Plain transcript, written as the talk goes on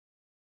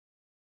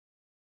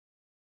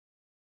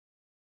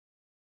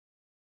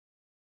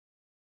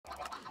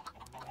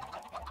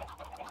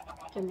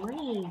Good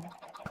morning.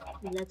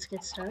 Let's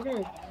get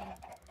started.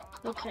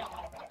 Okay.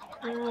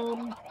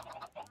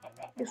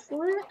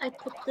 Before I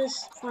put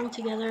this farm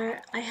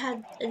together, I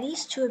had at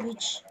least 2 of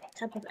each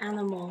type of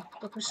animal,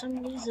 but for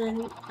some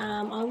reason,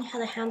 I only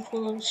had a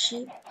handful of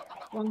sheep,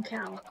 1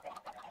 cow.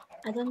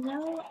 I don't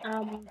know.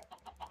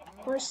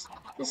 Of course,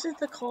 this is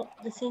the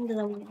thing that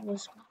I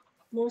was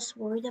most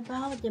worried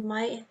about. They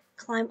might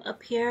climb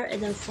up here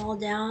and then fall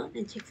down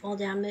and take fall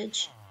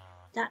damage.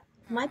 That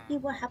might be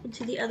what happened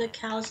to the other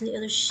cows and the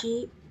other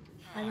sheep.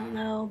 I don't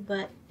know,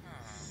 but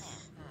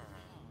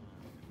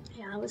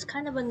yeah, it was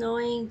kind of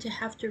annoying to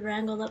have to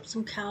wrangle up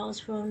some cows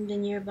from the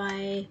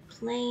nearby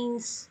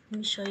plains. Let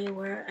me show you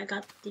where I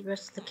got the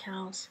rest of the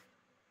cows.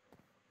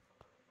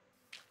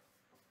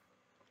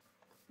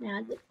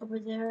 Yeah, over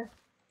there.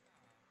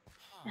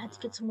 I had to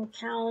get some more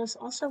cows.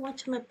 Also went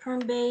to my perm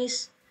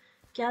base,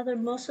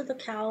 gathered most of the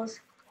cows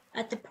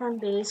at the perm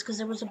base because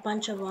there was a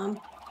bunch of them.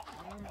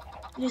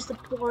 Used the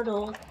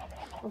portal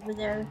over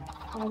there,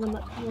 call them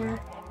up here.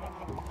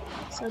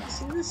 So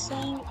this is the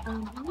same.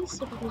 Let me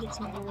see if I can get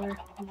some more meat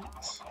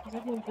because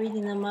I've been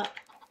breeding them up.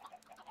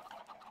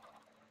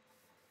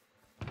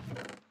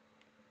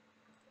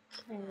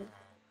 Okay.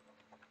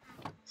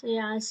 So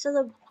yeah, instead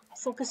of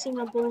focusing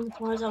on building the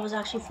farms, I was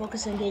actually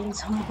focusing on getting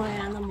some more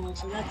animals.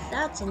 So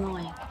that's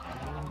annoying.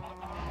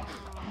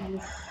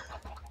 Oof.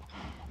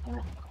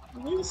 But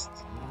at least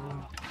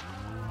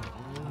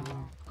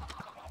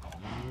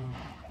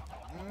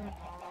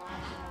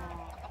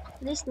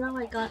now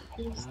I got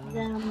them,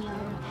 you know,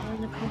 they're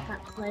in the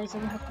compact clay, so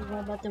I don't have to worry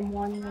about them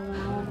wandering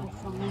around or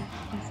falling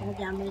and fall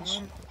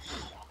damage.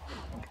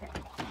 Okay.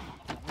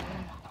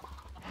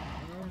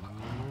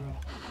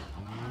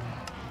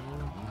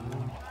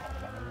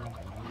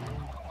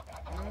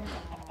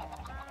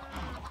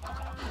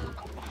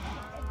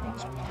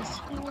 Let's put this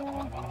here.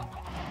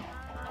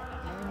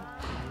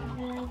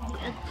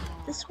 And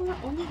this one,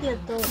 only the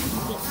adult can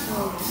get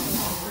killed, so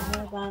I have to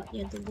worry about,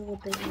 yeah, the little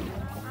baby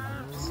one.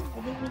 Oops, I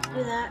didn't mean to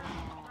do that.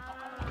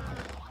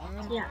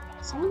 So yeah,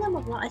 some of them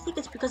are I think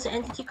it's because of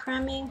entity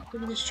cramming.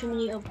 Maybe there's too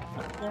many up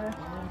there.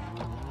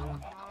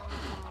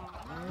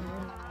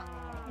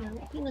 Yeah,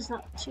 I think it's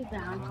not too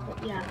bad,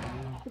 but yeah.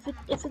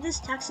 If it is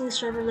taxing the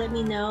server, let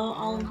me know.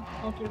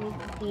 I'll give it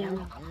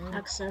the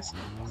access.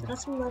 So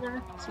that's some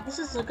leather. So this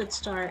is a good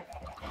start.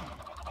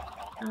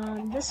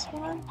 This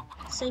one,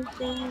 same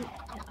thing.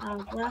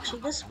 Well,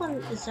 actually, this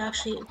one is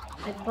actually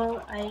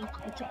I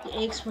took the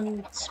eggs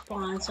from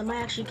spawn, so I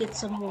might actually get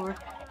some more.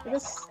 But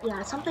this,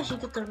 yeah, sometimes you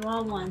get the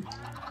raw one.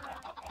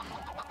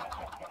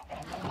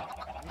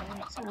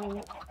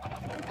 So,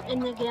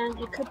 and again,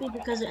 it could be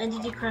because of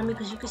entity cramming,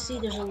 because you can see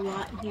there's a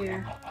lot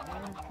here.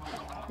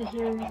 You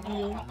hear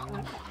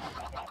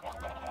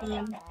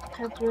the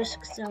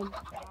characteristic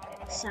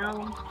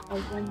sound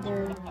of when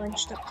they're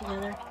bunched up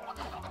together.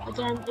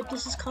 Again, if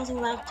this is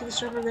causing lag to the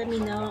server, let me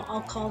know.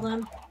 I'll call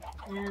them.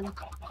 And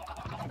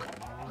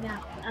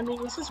yeah, I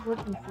mean, this is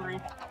working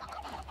fine.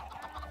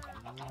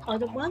 Oh,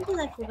 the one that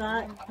I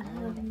forgot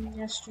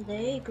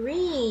yesterday,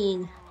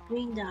 green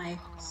dye.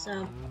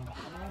 So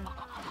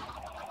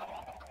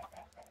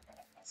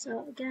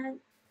again,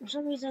 for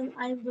some reason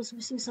I was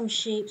missing some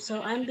sheep,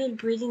 so I've been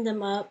breeding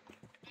them up.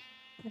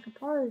 I could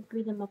probably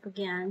breed them up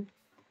again.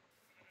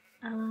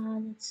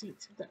 Let's see.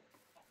 So the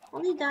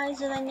only dyes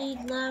that I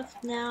need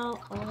left now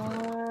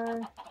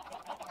are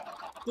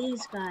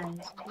these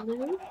guys: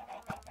 blue,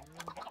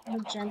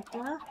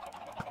 magenta,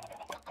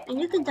 and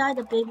you can dye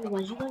the baby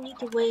ones. You don't need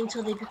to wait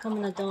until they become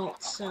an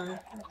adult, so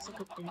that's a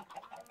good thing.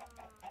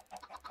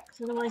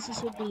 Because otherwise,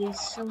 this would be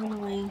so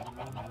annoying.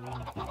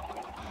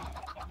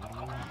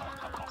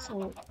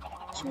 So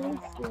 2,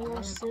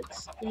 4,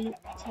 6, 8,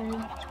 10,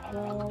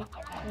 12,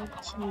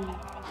 13.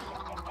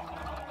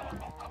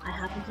 I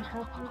happen to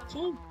have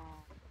 14.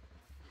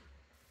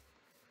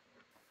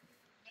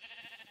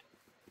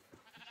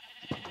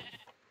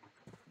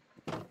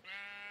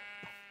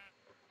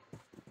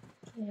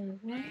 Okay,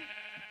 1,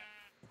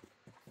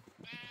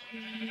 2,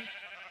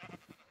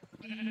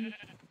 3,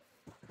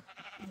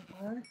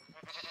 4,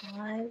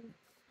 5,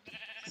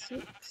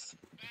 6,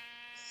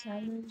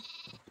 7,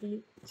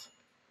 8.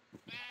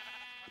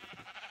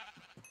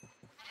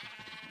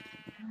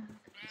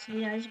 So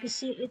yeah, as you can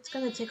see, it's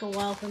gonna take a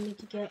while for me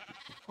to get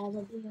all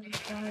of the other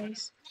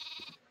guys.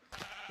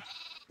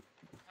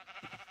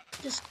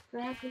 Just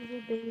grab the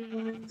little baby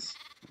ones.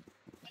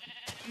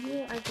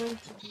 You are going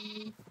to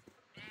be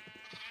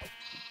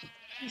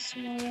this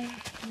one.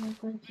 You're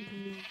going to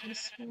be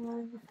this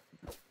one.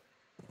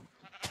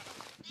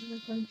 You're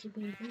going to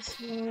be this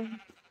one.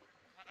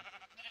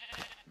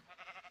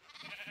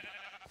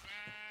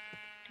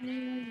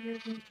 And you're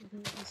going to be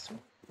this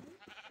one.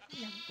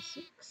 Yeah,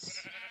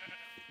 6.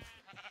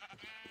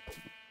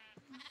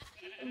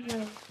 Oh no,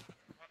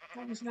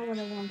 that was not what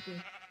I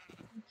wanted.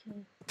 Okay.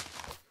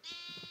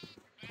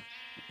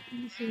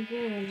 Anything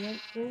good,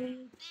 right?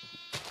 3.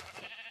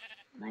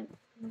 Like,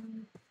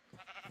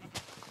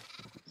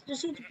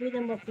 just need to breed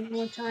them up one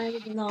more time,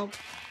 and then I'll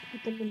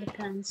put them in the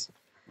pens.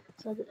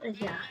 So,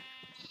 yeah.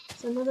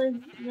 So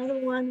another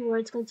one where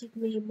it's going to take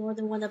me more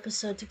than one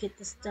episode to get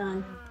this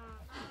done.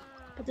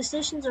 But the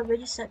station's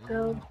already set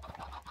go.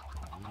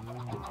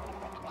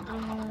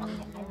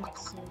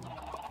 Let's see.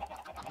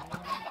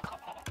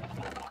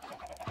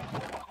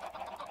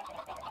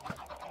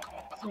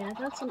 So yeah, I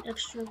got some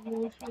extra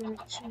wool here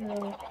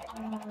too.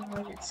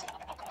 Let's see.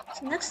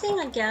 So next thing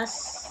I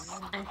guess.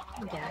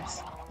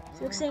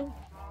 So next thing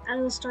I'm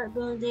gonna start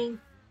building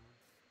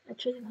a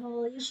trading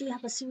hall. I usually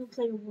have a single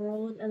player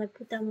world and I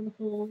put that on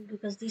hold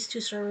because these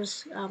two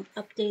servers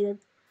updated.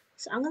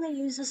 So I'm gonna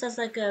use this as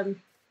like a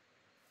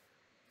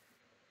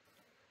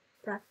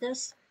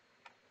practice.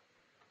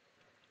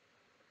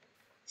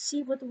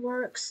 See what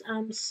works,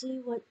 see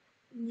what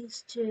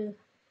needs to.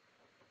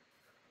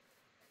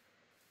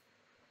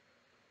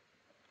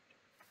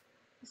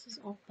 This is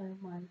off by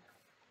one.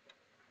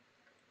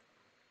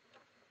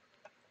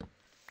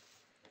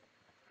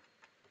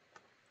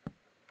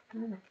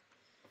 Alright.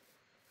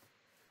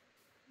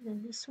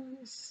 Then this one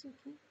is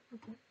okay.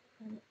 Okay,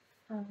 got it.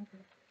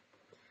 Okay.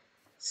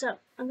 So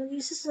I'm gonna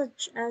use this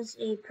as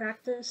a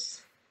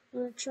practice. I'm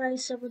gonna try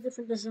several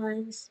different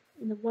designs,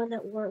 and the one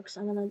that works,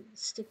 I'm gonna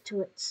stick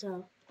to it.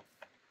 So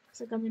it's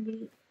like I'm gonna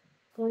be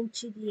going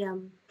to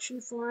the tree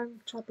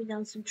farm, chopping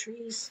down some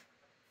trees,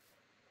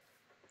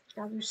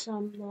 gather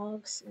some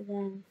logs, and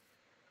then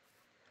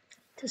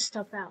to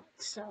stuff out.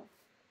 So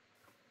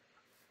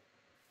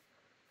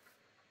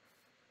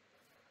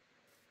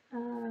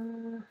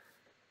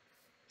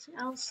so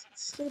I'll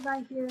stay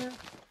by here,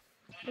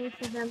 wait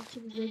for them to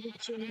be ready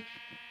to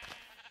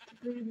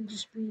breed, and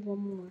just breed one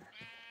more.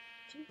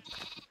 Two.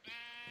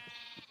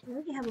 I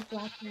already have a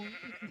black one.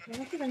 Okay, so I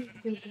don't think I need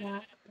to do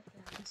black, but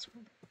yeah, this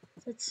one.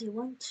 So let's see,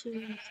 1,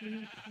 2,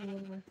 3,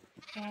 4,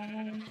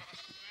 5,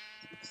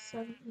 6,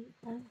 7, 8,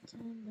 9, 10,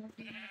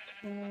 11,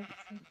 12,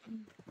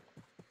 13.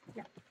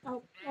 Yeah,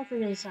 I'll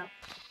figure this out.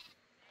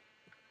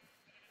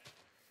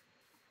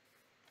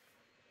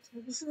 So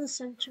this is the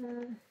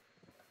center.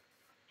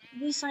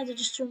 These sides are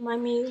just to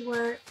remind me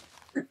where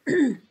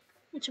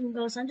each one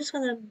goes. I'm just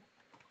gonna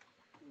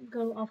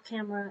go off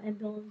camera and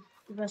build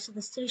the rest of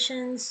the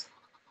stations.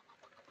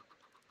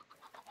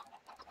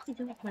 What do you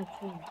do with my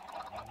food?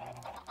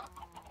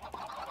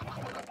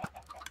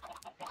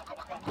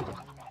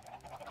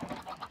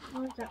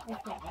 Oh, is that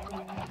okay?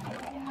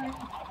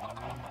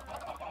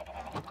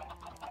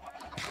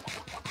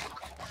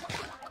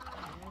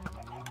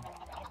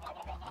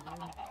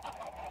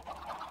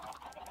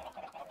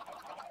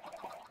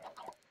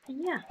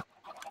 Yeah,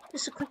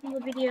 just a quick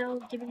little video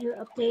giving you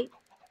an update.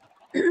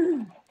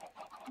 I'm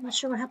not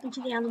sure what happened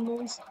to the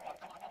animals.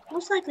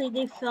 Most likely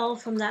they fell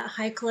from that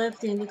high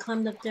cliff and they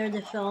climbed up there,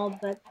 they fell,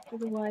 but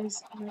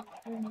otherwise, I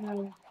don't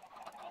know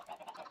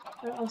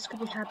what else could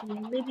be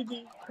happening. Maybe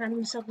they crammed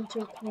themselves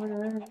into a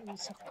corner and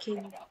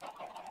suffocated.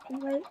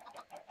 Anyway,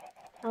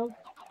 I'll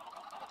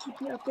keep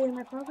you updated on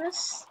my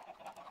progress.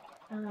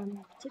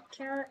 Take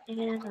care,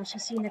 and I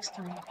shall see you next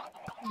time.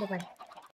 Bye-bye.